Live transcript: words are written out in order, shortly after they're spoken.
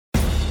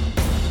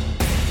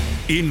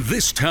In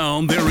this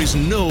town, there is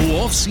no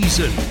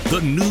off-season. The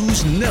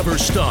news never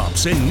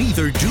stops, and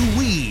neither do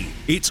we.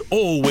 It's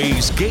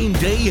always game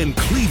day in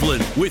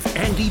Cleveland with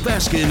Andy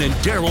Baskin and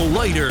Daryl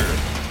Ryder.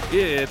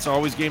 It's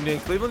always game day in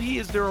Cleveland. He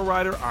is Daryl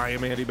Ryder. I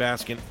am Andy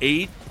Baskin.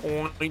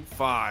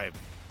 8.5.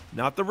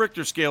 Not the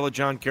Richter scale of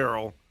John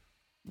Carroll.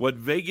 What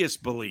Vegas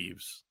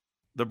believes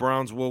the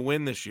Browns will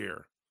win this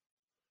year.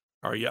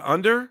 Are you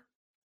under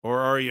or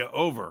are you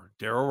over?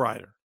 Daryl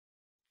Ryder.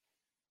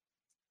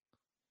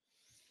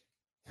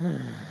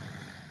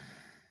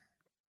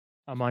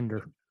 I'm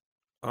under.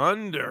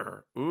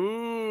 Under.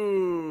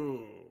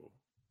 Ooh.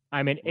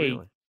 I'm an 8.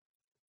 Really?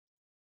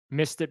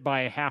 Missed it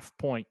by a half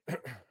point.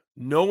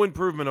 No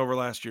improvement over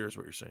last year is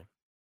what you're saying.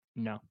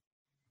 No.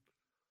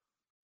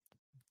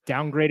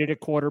 Downgraded at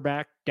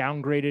quarterback,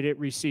 downgraded at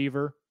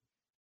receiver.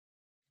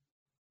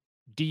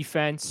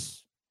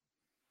 Defense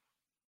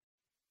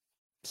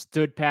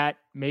stood pat,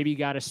 maybe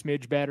got a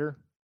smidge better.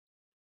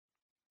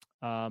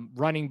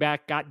 Running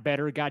back got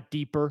better, got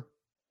deeper.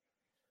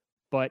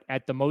 But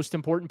at the most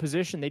important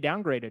position, they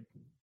downgraded.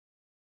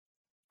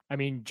 I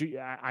mean,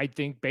 I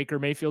think Baker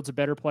Mayfield's a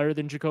better player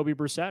than Jacoby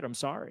Brissett. I'm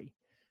sorry.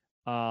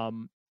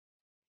 But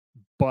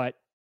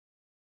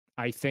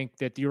I think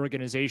that the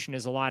organization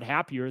is a lot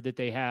happier that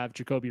they have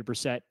Jacoby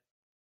Brissett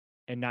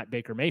and not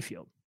Baker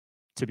Mayfield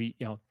to be,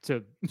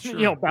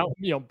 Sure.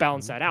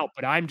 Balance that out.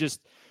 But I'm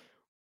just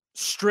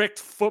strict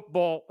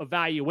football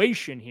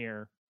evaluation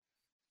here.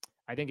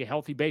 I think a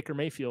healthy Baker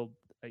Mayfield,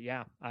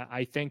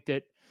 I think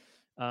that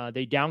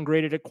they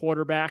downgraded at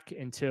quarterback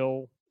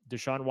until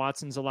Deshaun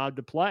Watson's allowed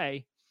to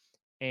play.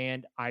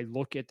 And I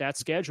look at that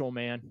schedule,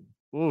 man.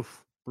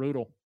 Oof,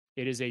 brutal.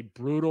 It is a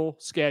brutal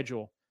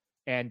schedule.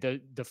 And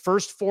the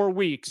first 4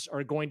 weeks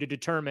are going to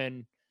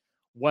determine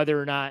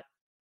whether or not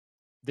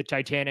the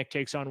Titanic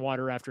takes on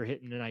water after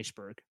hitting an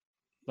iceberg.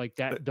 Like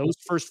that, those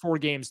first 4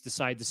 games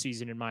decide the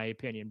season, in my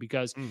opinion,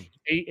 because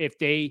if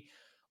they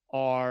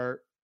are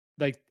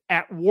like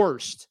at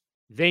worst,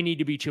 they need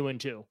to be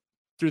 2-2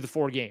 through the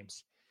 4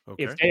 games.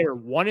 Okay. If they are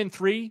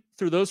 1-3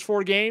 through those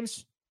 4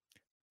 games,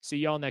 see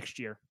y'all next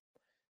year.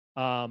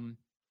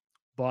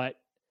 But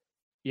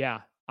yeah,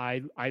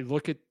 I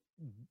look at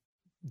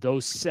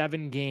those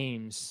 7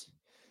 games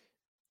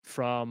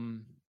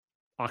from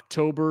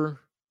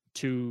October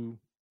to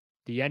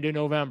the end of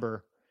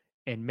November,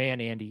 and man,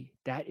 Andy,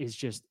 that is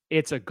just,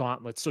 it's a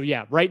gauntlet. So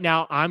yeah, right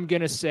now I'm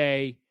going to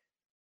say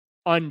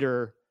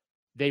under,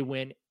 they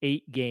win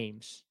 8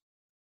 games.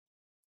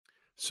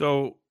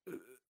 So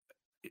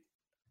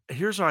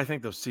here's how I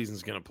think the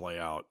season's going to play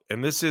out.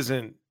 And this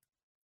isn't,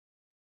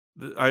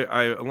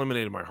 I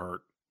eliminated my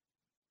heart.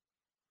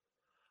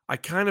 I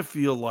kind of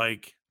feel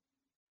like,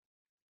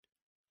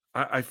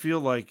 I feel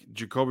like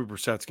Jacoby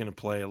Brissett's going to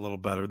play a little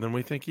better than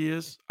we think he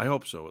is. I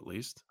hope so, at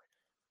least.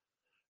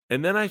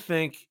 And then I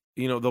think,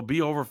 they'll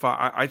be over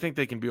 5. I think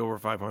they can be over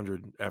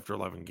 500 after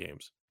 11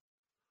 games.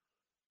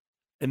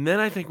 And then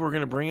I think we're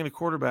going to bring in a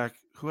quarterback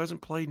who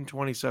hasn't played in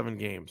 27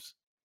 games.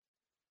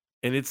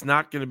 And it's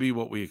not going to be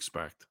what we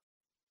expect.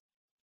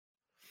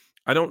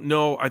 I don't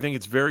know. I think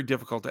it's very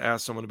difficult to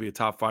ask someone to be a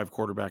top 5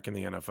 quarterback in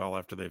the NFL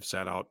after they've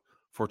sat out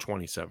for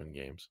 27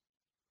 games.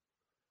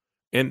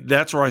 And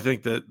that's where I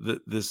think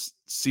that this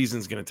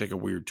season's going to take a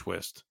weird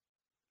twist,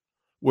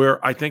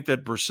 where I think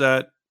that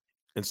Brissett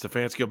and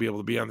Stefanski will be able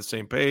to be on the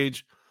same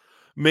page.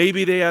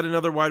 Maybe they add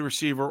another wide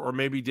receiver, or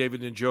maybe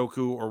David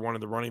Njoku or one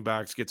of the running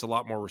backs gets a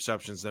lot more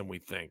receptions than we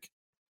think.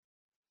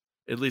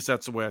 At least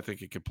that's the way I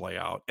think it could play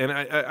out. And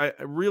I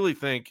really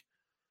think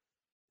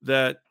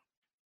that,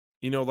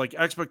 like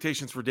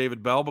expectations for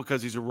David Bell,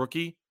 because he's a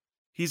rookie,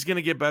 he's going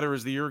to get better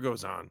as the year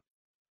goes on.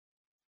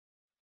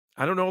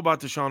 I don't know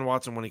about Deshaun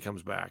Watson when he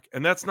comes back.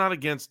 And that's not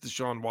against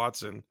Deshaun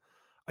Watson.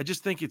 I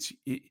just think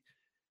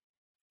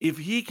if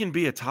he can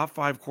be a top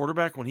 5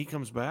 quarterback when he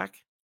comes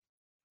back,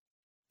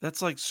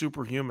 that's like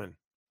superhuman.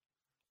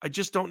 I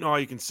just don't know how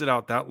you can sit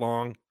out that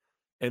long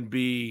and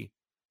be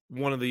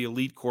one of the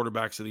elite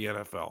quarterbacks of the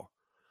NFL.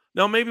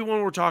 Now, maybe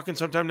when we're talking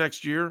sometime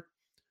next year,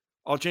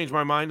 I'll change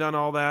my mind on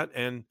all that,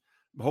 and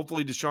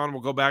hopefully Deshaun will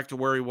go back to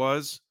where he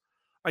was.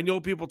 I know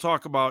people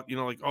talk about,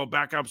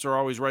 backups are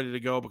always ready to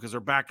go because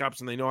they're backups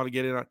and they know how to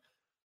get in.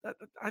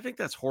 I think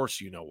that's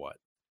horse, what.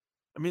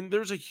 I mean,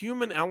 there's a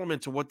human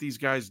element to what these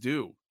guys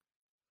do.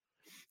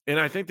 And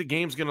I think the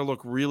game's going to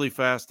look really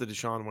fast to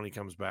Deshaun when he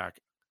comes back.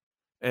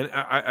 And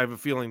I have a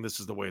feeling this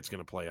is the way it's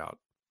going to play out.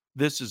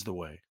 This is the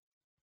way.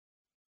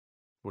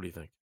 What do you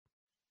think?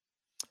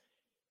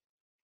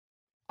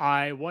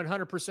 I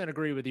 100%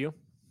 agree with you.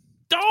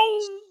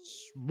 Oh!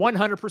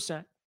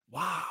 100%.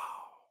 Wow.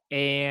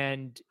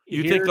 And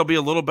you think they'll be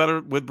a little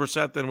better with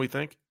Brissett than we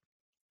think?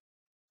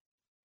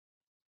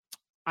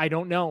 I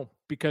don't know,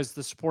 because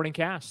the supporting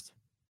cast.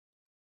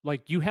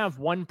 Like, you have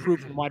one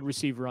proven wide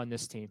receiver on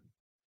this team.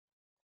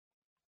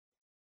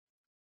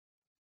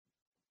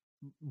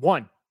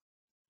 One.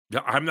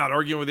 Yeah, I'm not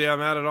arguing with you on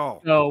that at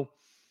all. So,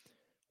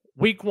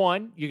 week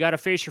 1, you got to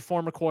face your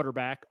former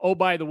quarterback. Oh,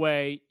 by the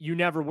way, you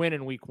never win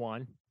in week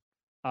 1.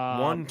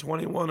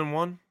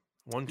 121-1?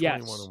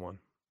 121-1.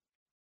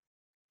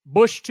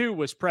 Bush too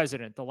was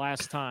president the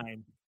last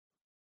time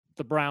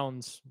the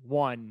Browns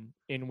won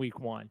in week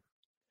 1.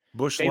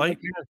 Bush Light.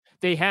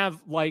 They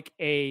have like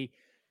a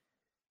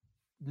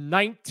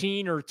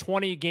 19 or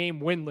 20 game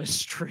winless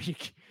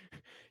streak.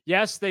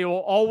 Yes, they will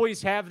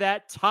always have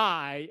that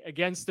tie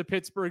against the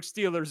Pittsburgh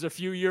Steelers a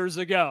few years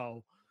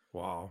ago.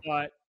 Wow.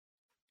 But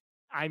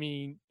I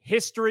mean,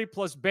 history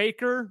plus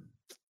Baker,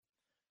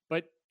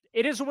 but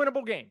it is a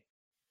winnable game.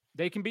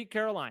 They can beat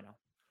Carolina,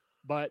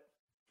 but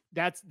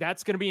that's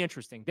going to be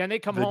interesting. Then they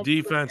come home.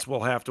 The defense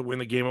will have to win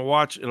the game. And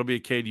watch, it'll be a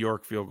Cade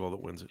York field goal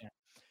that wins it. Yeah.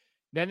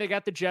 Then they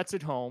got the Jets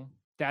at home.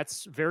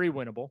 That's very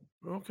winnable.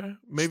 Okay,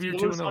 maybe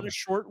Steelers you're 2-0 on a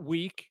short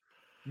week.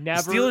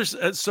 Never. The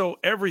Steelers. So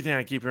everything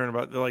I keep hearing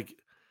about, they're like,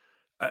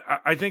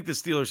 I think the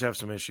Steelers have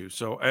some issues.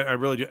 So I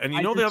really do. And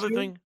you know the other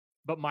thing.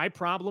 But my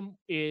problem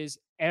is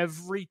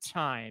every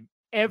time,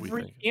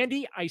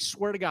 Andy, I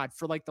swear to God,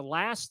 for like the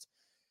last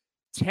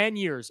 10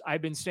 years,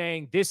 I've been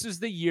saying this is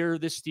the year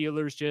the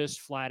Steelers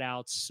just flat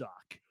out suck.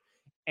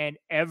 And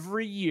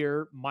every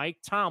year, Mike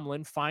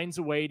Tomlin finds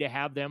a way to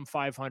have them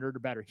 500 or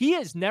better. He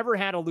has never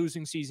had a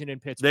losing season in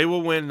Pittsburgh. They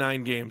will win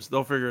 9 games.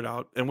 They'll figure it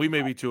out. And we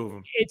may be 2 of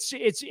them.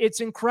 It's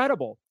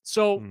incredible.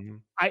 So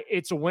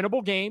it's a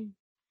winnable game,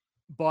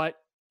 but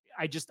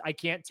I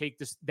can't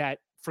take that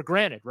for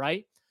granted,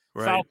 right?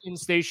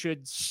 Falcons, they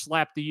should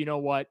slap the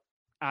you-know-what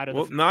out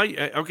of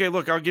okay,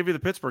 look, I'll give you the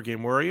Pittsburgh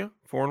game. Where are you?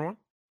 4-1?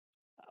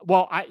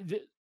 Well,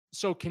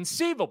 so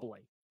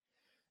conceivably,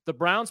 the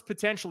Browns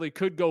potentially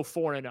could go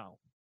 4-0.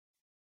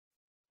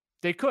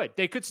 They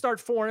could start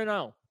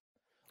 4-0.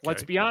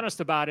 Let's be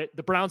honest about it.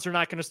 The Browns are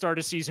not going to start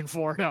a season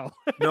 4-0.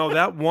 No,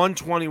 that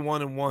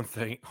 121-1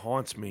 thing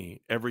haunts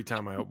me every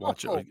time I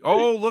watch it. Like,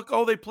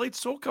 they played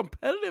so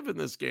competitive in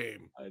this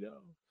game. I know.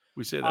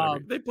 We say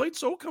that they played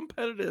so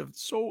competitive.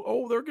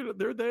 So they're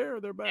there,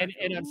 they're back.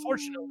 And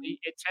unfortunately,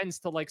 it tends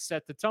to like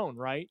set the tone,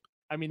 right?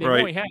 I mean, they've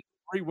only had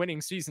 3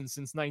 winning seasons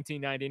since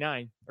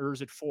 1999, or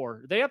is it 4?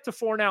 Are they up to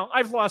 4 now?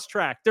 I've lost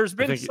track. There's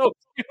been so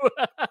few.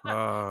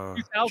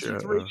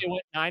 2003, they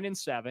went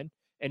 9-7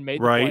 and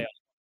made the playoffs.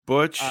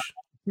 Butch.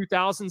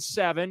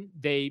 2007,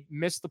 they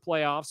missed the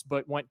playoffs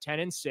but went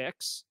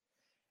 10-6.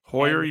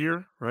 Hoyer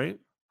year, right?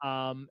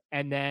 And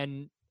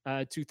then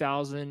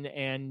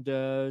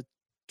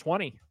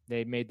 2020,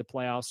 they made the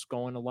playoffs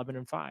going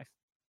 11-5.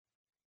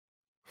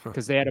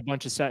 Because they had a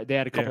bunch of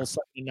couple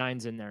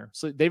 7-9s in there.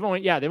 So they've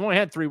only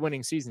had 3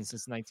 winning seasons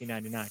since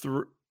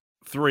 1999.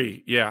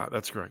 3. Yeah,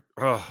 that's correct.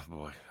 Oh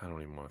boy, I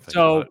don't even want to think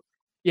about it.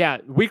 Yeah,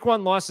 week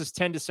 1 losses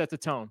tend to set the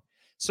tone.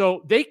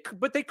 So they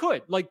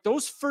could, like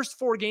those first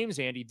 4 games,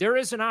 Andy, there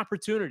is an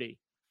opportunity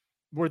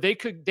where they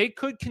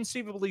could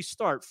conceivably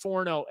start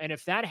 4-0. And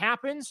if that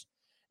happens,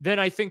 then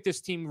I think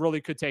this team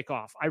really could take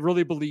off. I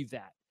really believe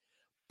that.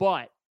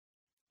 But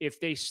if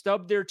they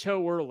stub their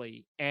toe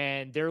early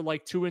and they're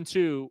like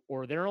 2-2,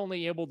 or they're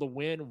only able to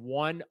win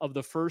 1 of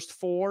the first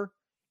 4,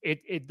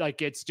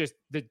 it's just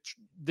the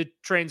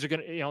trains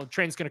going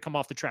to come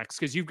off the tracks,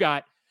 because you've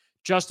got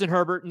Justin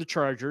Herbert and the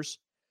Chargers.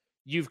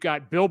 You've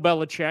got Bill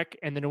Belichick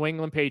and the New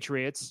England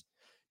Patriots.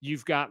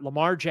 You've got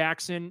Lamar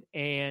Jackson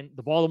and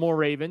the Baltimore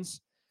Ravens.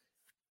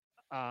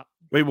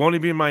 Wait, won't he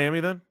be in Miami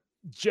then?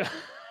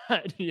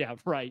 Yeah,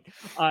 right.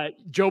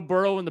 Joe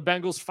Burrow and the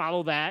Bengals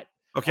follow that.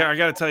 Okay, I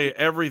got to tell you,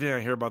 everything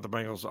I hear about the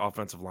Bengals'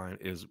 offensive line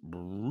is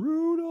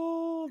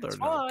brutal. They're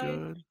not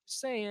good.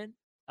 Just saying.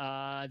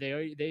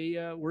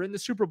 They were in the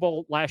Super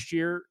Bowl last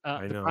year.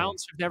 The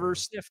Browns have never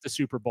sniffed the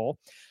Super Bowl.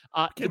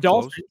 The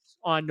Dolphins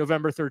on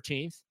November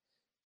 13th.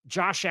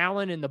 Josh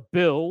Allen and the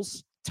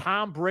Bills.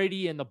 Tom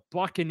Brady and the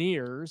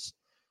Buccaneers.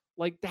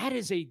 Like that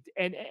is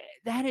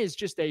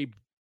just a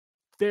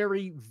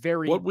very,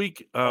 very. What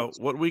week?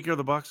 What week are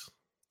the Bucs?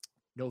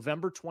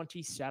 November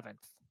 27th.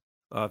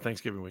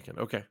 Thanksgiving weekend.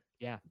 Okay.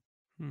 Yeah.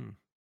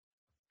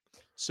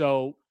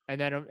 So, and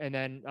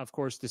then of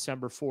course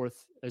December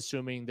 4th,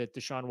 assuming that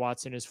Deshaun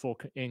Watson is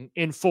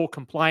in full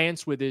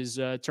compliance with his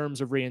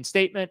terms of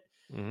reinstatement,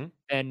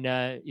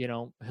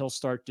 and he'll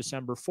start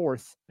December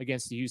 4th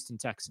against the Houston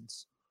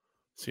Texans.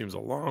 Seems a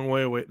long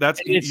way away.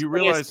 You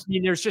realize.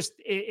 There's just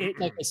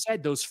like I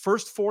said, those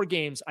first 4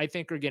 games I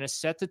think are going to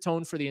set the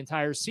tone for the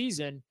entire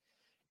season,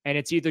 and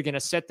it's either going to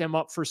set them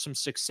up for some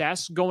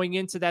success going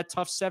into that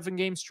tough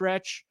 7-game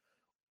stretch,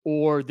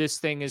 or this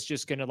thing is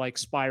just going to like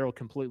spiral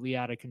completely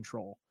out of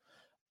control.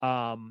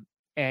 And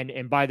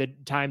by the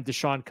time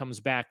Deshaun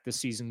comes back, the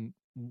season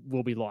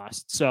will be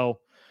lost. So,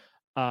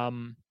 I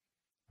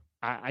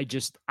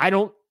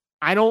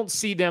don't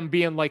see them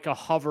being like a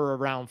hover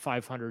around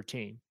 500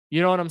 team.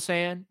 You know what I'm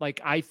saying?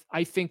 Like I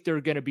think they're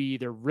going to be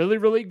either really,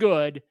 really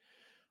good,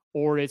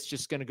 or it's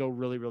just going to go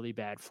really, really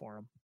bad for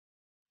them.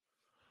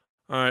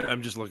 All right,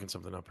 I'm just looking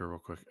something up here real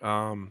quick.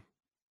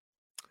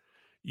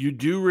 You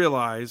do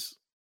realize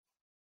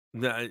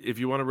that if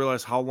you want to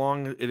realize how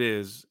long it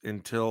is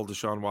until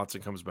Deshaun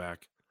Watson comes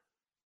back,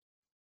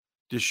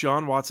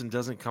 Deshaun Watson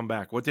doesn't come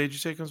back. What day did you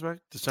say he comes back?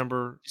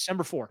 December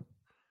 4.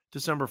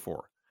 December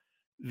 4.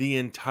 The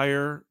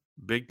entire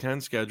Big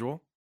Ten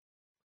schedule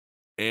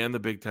and the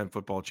Big Ten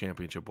football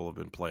championship will have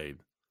been played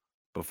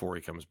before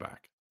he comes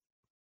back.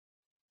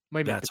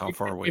 Wait a minute, That's how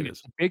far away it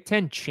is. the Big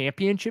Ten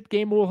championship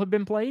game will have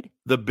been played?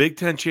 The Big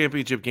Ten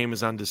championship game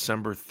is on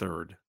December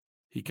 3rd.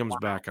 He comes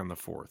back on the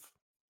 4th.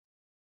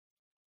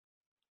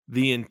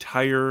 The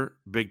entire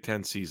Big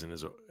Ten season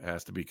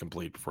has to be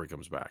complete before he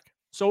comes back.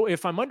 So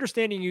if I'm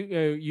understanding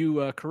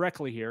you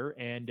correctly here,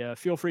 and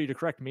feel free to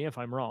correct me if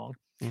I'm wrong,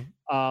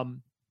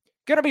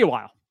 gonna be a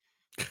while.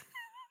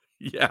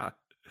 Yeah.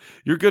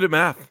 You're good at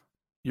math.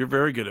 You're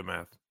very good at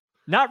math.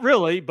 Not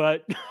really,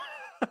 but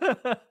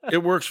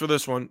it works for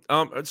this one.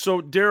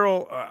 So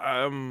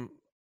Daryl,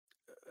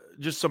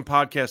 just some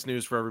podcast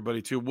news for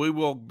everybody too. We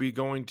will be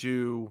going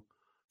to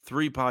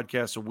 3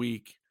 podcasts a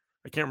week.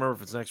 I can't remember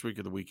if it's next week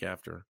or the week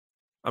after.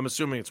 I'm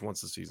assuming it's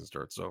once the season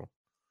starts. So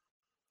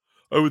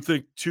I would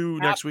think 2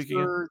 next week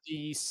after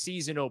the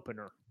season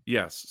opener.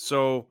 Yes.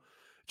 So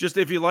just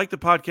if you like the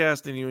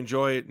podcast and you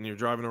enjoy it and you're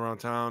driving around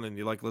town and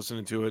you like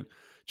listening to it,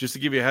 just to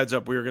give you a heads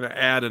up, we're going to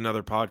add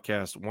another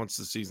podcast once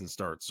the season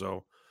starts.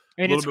 So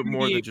and a little bit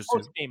more than just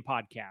post-game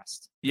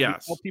podcast.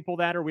 Yes. Tell people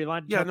that, or we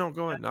allowed? Yeah, no,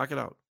 go ahead, knock it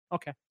out.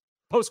 Okay.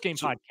 Post-game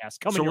podcast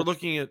coming. So we're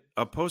looking at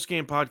a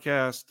post-game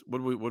podcast. What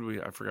do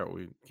we? I forgot what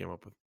we came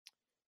up with.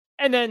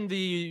 And then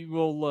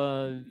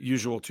we'll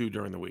usual 2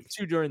 during the week.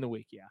 2 during the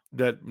week, yeah.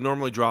 That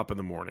normally drop in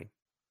the morning.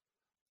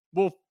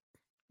 We'll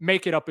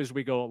make it up as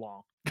we go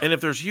along. And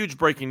if there's huge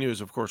breaking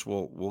news, of course,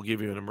 we'll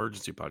give you an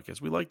emergency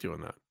podcast. We like doing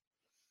that.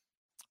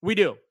 We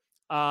do.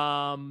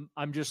 I'm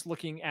just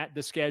looking at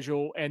the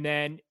schedule, and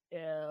then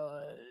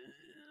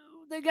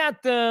they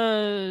got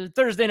the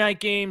Thursday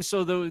night game,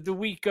 so the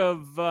week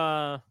of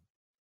the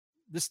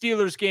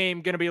Steelers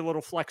game going to be a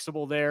little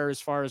flexible there as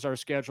far as our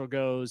schedule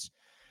goes.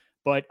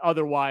 But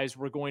otherwise,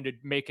 we're going to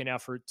make an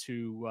effort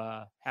to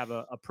have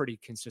a pretty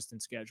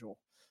consistent schedule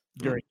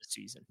during the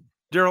season.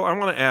 Daryl, I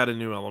want to add a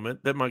new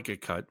element that might get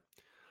cut.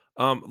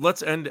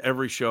 Let's end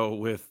every show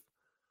with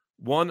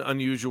one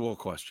unusual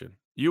question.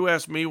 You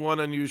ask me one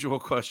unusual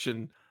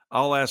question.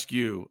 I'll ask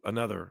you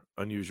another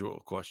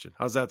unusual question.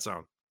 How's that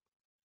sound?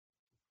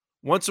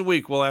 Once a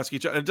week, we'll ask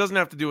each other. It doesn't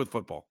have to do with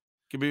football.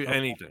 It can be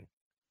anything.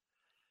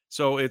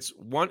 So it's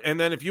one. And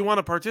then if you want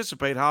to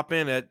participate, hop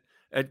in at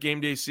Game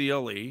Day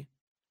CLE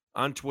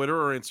on Twitter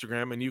or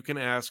Instagram, and you can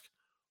ask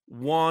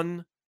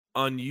one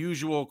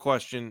unusual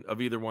question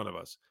of either one of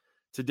us.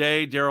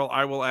 Today, Daryl,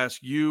 I will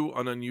ask you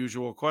an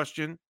unusual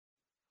question,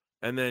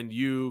 and then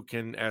you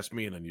can ask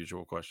me an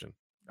unusual question.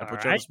 I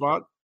put you on the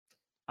spot?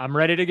 I'm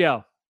ready to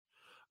go.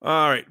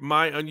 All right.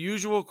 My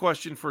unusual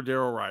question for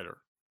Daryl Ryder.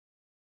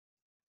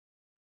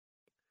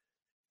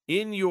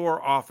 In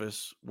your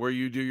office where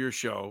you do your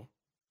show,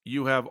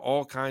 you have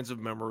all kinds of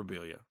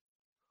memorabilia.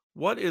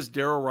 What is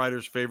Daryl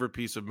Ryder's favorite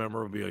piece of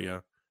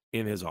memorabilia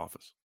in his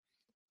office?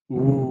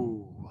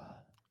 Ooh.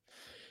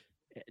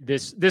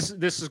 This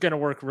is going to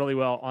work really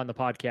well on the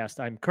podcast.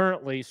 I'm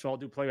currently, so I'll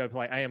do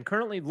play-by-play. I am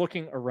currently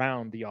looking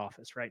around the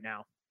office right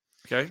now.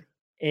 Okay.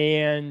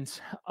 And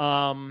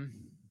I'm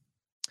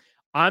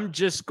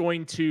just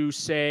going to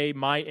say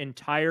my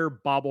entire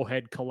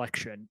bobblehead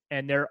collection.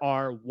 And there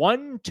are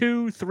 1,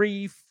 2,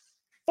 3,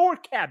 4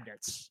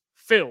 cabinets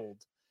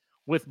filled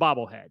with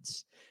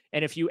bobbleheads.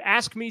 And if you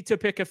ask me to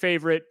pick a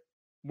favorite,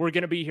 we're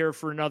going to be here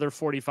for another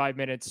 45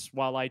 minutes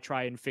while I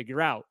try and figure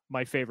out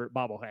my favorite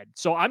bobblehead.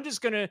 So I'm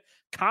just going to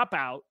cop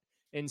out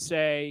and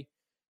say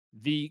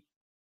the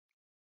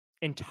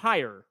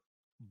entire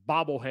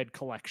bobblehead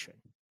collection.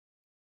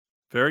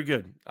 Very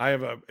good. I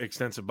have an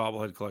extensive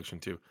bobblehead collection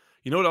too.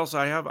 You know what else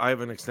I have? I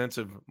have an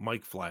extensive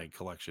Mike flag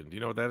collection. Do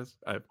you know what that is?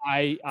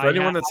 For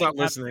anyone that's not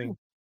listening,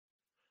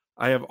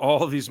 I have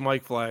all of these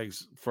Mike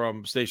flags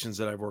from stations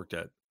that I've worked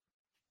at.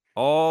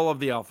 All of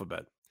the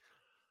alphabet.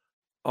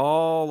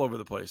 All over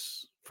the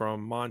place,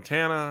 from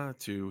Montana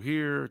to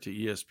here to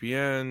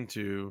ESPN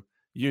to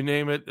you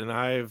name it, and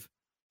I've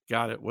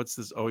got it. What's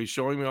this? Oh, he's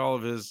showing me all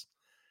of his.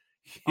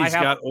 He's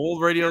got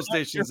old radio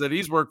stations that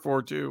he's worked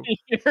for too.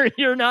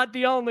 You're not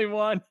the only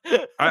one.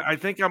 I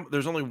think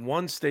there's only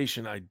one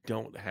station I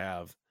don't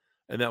have,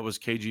 and that was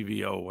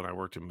KGVO when I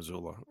worked in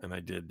Missoula, and I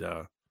did.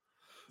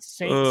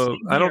 Same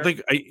I don't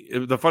think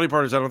the funny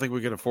part is I don't think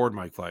we can afford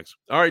Mike flags.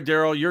 All right,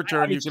 Daryl, your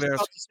turn. You can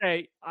ask.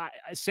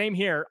 Same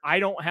here. I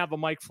don't have a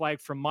Mike flag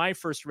from my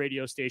first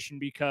radio station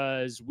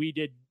because we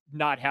did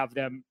not have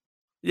them.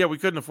 Yeah, we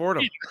couldn't afford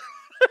them.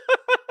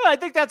 I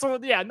think that's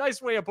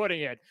nice way of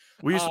putting it.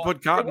 We used to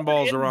put cotton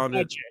balls around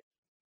it.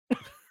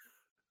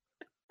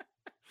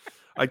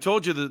 I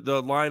told you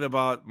the line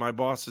about my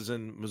bosses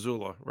in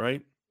Missoula,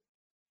 right?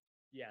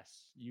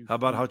 Yes. How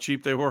about how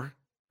cheap they were,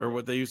 or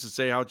what they used to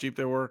say how cheap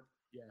they were?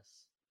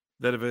 Yes.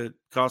 That if it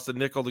cost a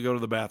nickel to go to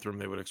the bathroom,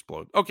 they would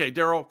explode. Okay,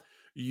 Daryl,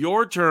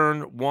 your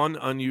turn. One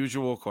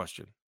unusual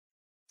question.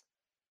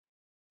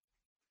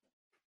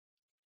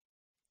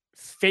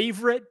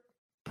 Favorite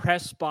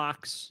press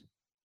box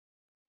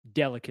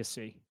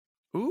delicacy?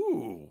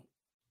 Ooh.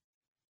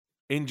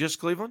 In just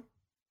Cleveland?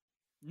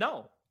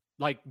 No.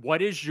 Like,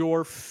 what is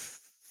your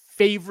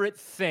favorite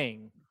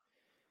thing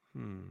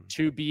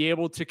to be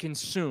able to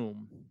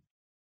consume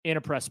in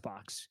a press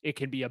box? It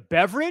can be a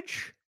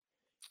beverage.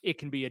 It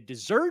can be a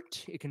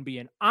dessert. It can be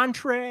an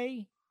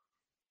entree.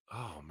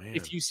 Oh man.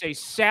 If you say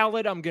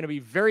salad, I'm going to be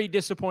very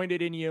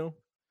disappointed in you.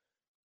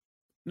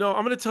 No,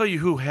 I'm going to tell you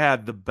who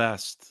had the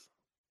best.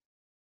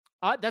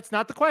 That's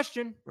not the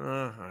question. All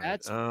right.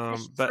 That's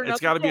But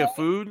it's got to be a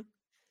food.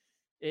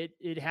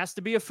 It has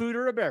to be a food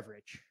or a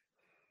beverage.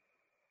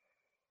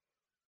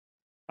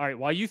 All right.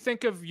 While you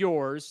think of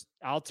yours,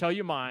 I'll tell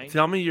you mine.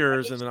 Tell me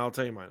yours, and then I'll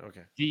tell you mine.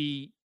 Okay.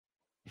 The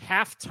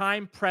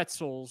halftime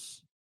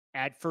pretzels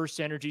at First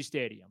Energy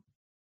Stadium.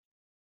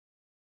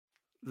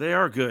 They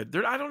are good.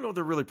 I don't know.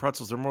 They're really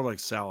pretzels. They're more like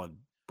salad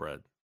bread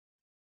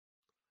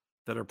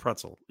that are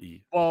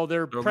pretzel-y. Well,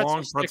 they're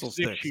long pretzel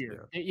sticks this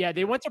year. Yeah,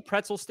 they went to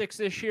pretzel sticks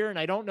this year, and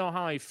I don't know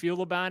how I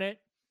feel about it.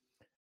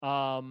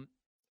 Yeah,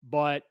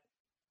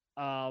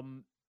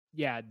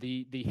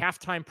 the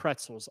halftime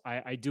pretzels,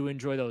 I do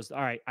enjoy those.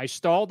 All right, I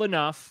stalled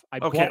enough.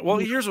 Okay, well,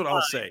 here's what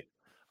I'll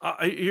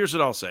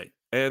say.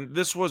 And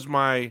this was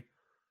my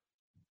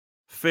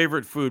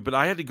favorite food, but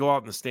I had to go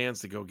out in the stands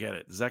to go get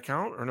it. Does that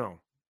count or no?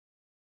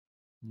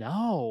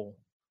 No.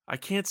 I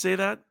can't say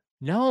that?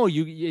 No,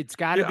 it's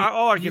got to be.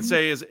 All I can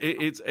say is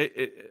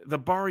the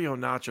Barrio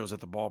nachos at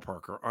the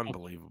ballpark are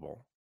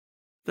unbelievable.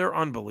 They're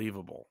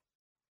unbelievable.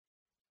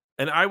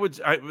 And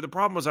the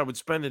problem was I would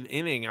spend an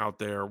inning out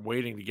there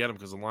waiting to get them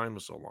because the line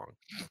was so long.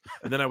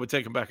 And then I would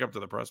take them back up to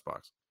the press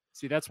box.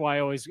 See, that's why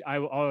I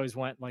always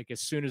went like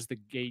as soon as the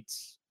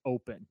gates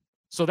open.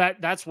 So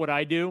that's what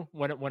I do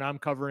when I'm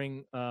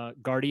covering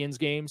Guardians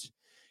games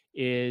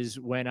is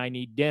when I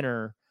need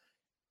dinner.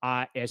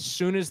 As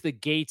soon as the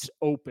gates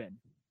open,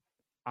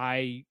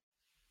 I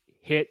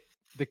hit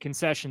the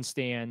concession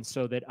stand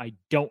so that I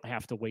don't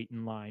have to wait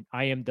in line.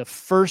 I am the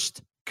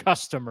first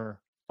customer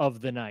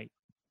of the night.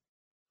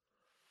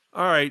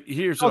 All right,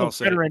 here's what I'll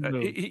say.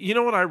 You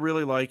know what I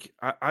really like?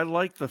 I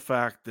like the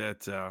fact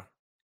that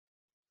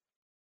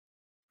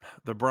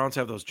the Browns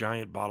have those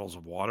giant bottles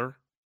of water.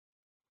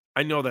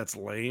 I know that's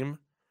lame.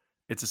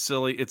 It's a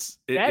silly. It's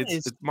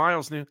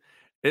Miles new.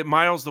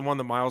 Miles the one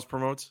that Miles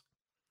promotes.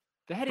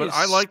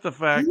 I like the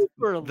fact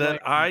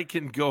that I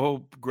can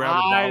go grab a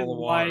bottle of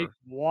water. I like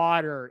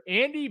water.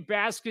 Andy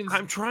Baskin's.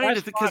 I'm trying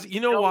to because you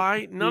know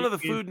why? None of the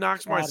food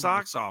knocks my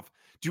socks off.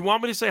 Do you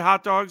want me to say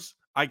hot dogs?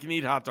 I can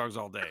eat hot dogs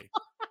all day.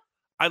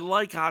 I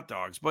like hot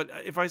dogs, but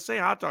if I say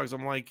hot dogs,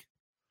 I'm like,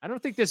 I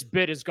don't think this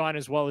bit has gone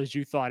as well as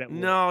you thought it would.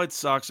 No, it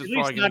sucks. It's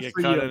probably going to get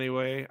cut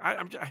anyway.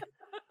 I'm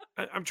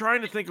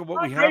trying to think of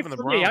what we have in the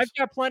Browns. I've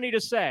got plenty to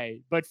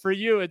say, but for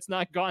you, it's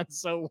not gone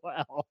so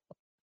well.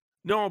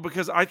 No,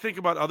 because I think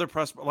about other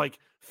like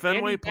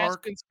Fenway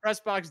Park. Baskin's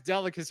press box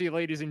delicacy,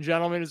 ladies and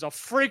gentlemen, is a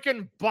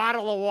freaking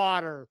bottle of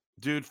water.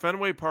 Dude,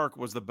 Fenway Park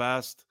was the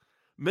best.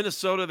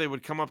 Minnesota, they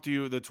would come up to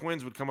you. The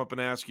Twins would come up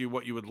and ask you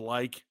what you would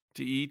like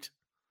to eat.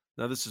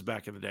 Now, this is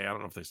back in the day. I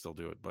don't know if they still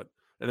do it,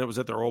 and it was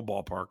at their old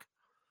ballpark.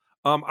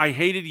 I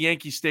hated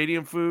Yankee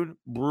Stadium food.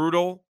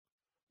 Brutal.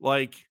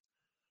 Like,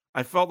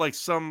 I felt like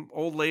some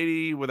old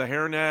lady with a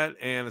hairnet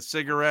and a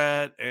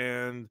cigarette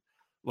and,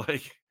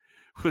 like,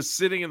 was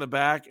sitting in the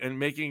back and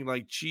making,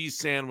 like, cheese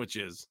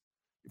sandwiches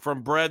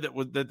from bread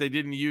that they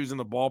didn't use in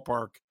the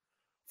ballpark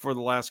for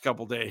the last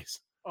couple days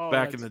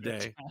back in the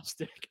day.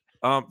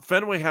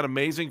 Fenway had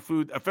amazing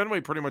food. Fenway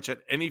pretty much had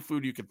any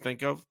food you could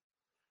think of.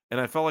 And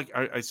I felt like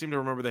I seem to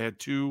remember they had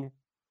two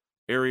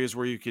areas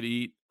where you could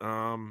eat.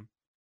 Anaheim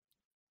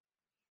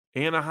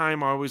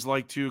I always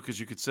liked too because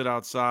you could sit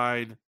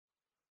outside.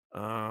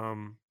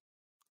 Man,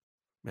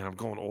 I'm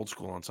going old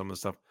school on some of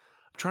this stuff.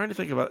 I'm trying to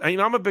think about.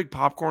 I'm a big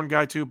popcorn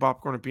guy too,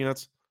 popcorn and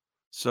peanuts.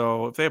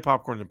 So if they have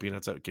popcorn and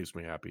peanuts, that keeps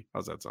me happy.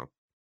 How's that sound?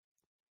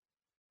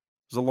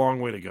 There's a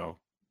long way to go.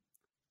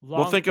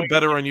 We'll think of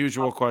better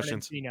unusual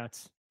questions.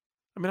 Peanuts.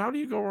 I mean, how do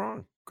you go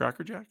wrong?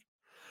 Cracker Jack?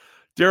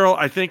 Daryl,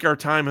 I think our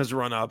time has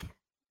run up.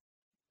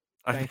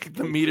 I think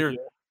the meter is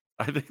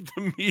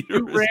done.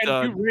 You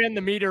ran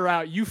the meter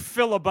out. You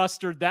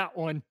filibustered that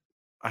one.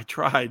 I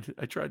tried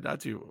not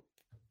to.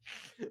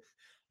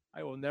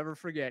 I will never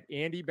forget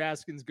Andy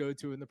Baskin's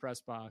go-to in the press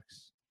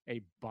box,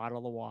 a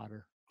bottle of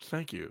water.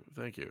 Thank you.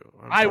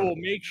 I will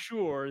make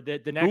sure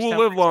that the next time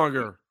live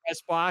longer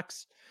press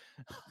box,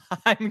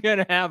 I'm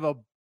gonna have a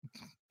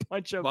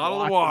bunch of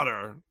bottle of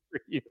water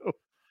for you.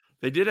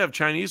 They did have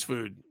Chinese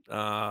food.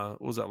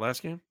 What was that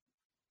last game?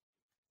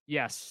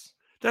 Yes.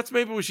 That's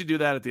maybe we should do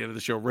that at the end of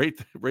the show. Rate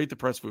the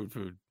press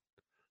food,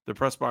 the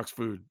press box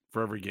food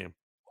for every game.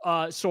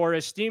 So our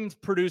esteemed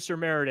producer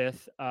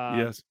Meredith,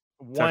 yes,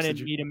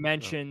 wanted me to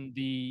mention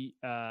the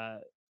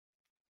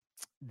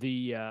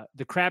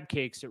crab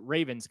cakes at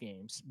Ravens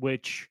games,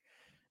 which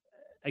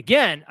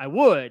again I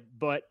would,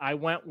 but I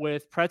went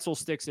with pretzel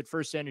sticks at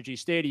First Energy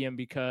Stadium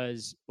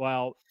because,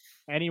 well,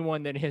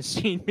 anyone that has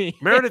seen me,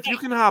 Meredith, you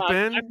can hop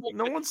in.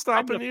 No one's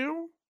stopping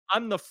you.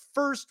 I'm the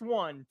first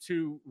one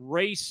to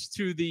race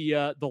to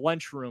the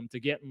lunchroom to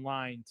get in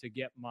line to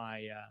get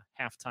my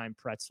halftime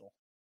pretzel.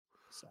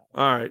 So.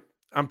 All right.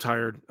 I'm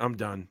tired. I'm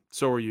done.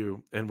 So are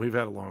you. And we've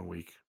had a long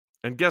week.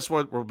 And guess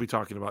what we'll be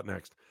talking about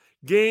next?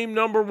 Game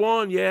number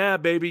 1. Yeah,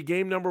 baby.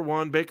 Game number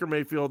 1. Baker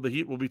Mayfield. The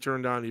heat will be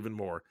turned on even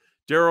more.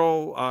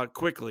 Daryl,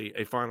 quickly,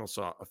 a final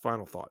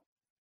thought.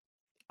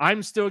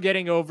 I'm still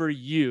getting over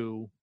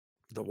you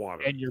The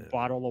water. and your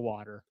bottle of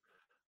water.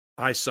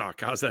 I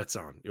suck. How's that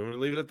sound? You want me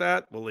to leave it at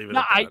that? We'll leave it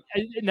No, at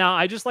that.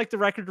 I just like the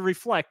record to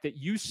reflect that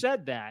you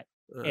said that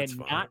That's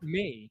and fine. not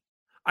me.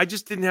 I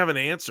just didn't have an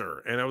answer,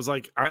 and I was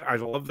like, I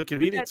love the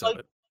convenience of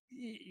it.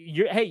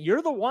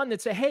 You're the one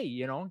that said,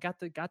 hey,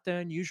 got the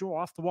unusual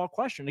off the wall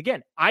question.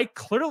 Again, I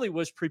clearly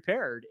was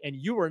prepared and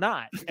you were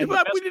not. And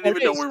But we didn't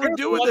even know we were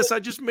doing this. I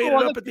just made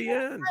it up at the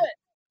end.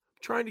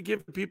 Trying to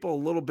give people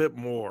a little bit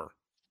more.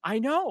 I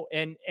know.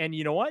 And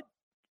you know what?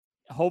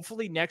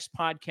 Hopefully next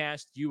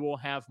podcast you will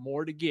have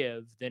more to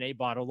give than a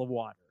bottle of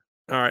water.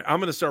 All right, I'm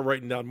going to start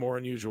writing down more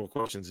unusual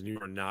questions, and you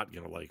are not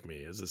going to like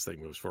me as this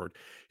thing moves forward.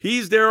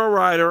 He's Daryl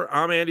Ryder.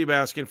 I'm Andy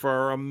Baskin for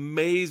our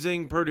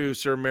amazing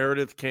producer,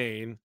 Meredith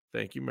Kane.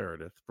 Thank you,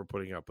 Meredith, for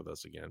putting up with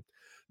us again.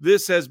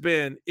 This has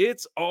been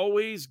It's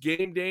Always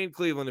Game Day in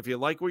Cleveland. If you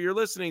like what you're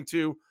listening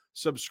to,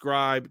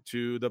 subscribe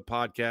to the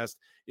podcast.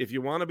 If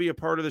you want to be a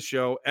part of the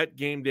show, at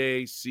Game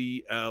Day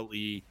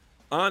CLE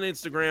on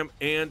Instagram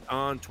and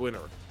on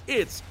Twitter.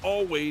 It's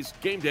always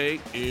game day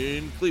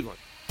in Cleveland.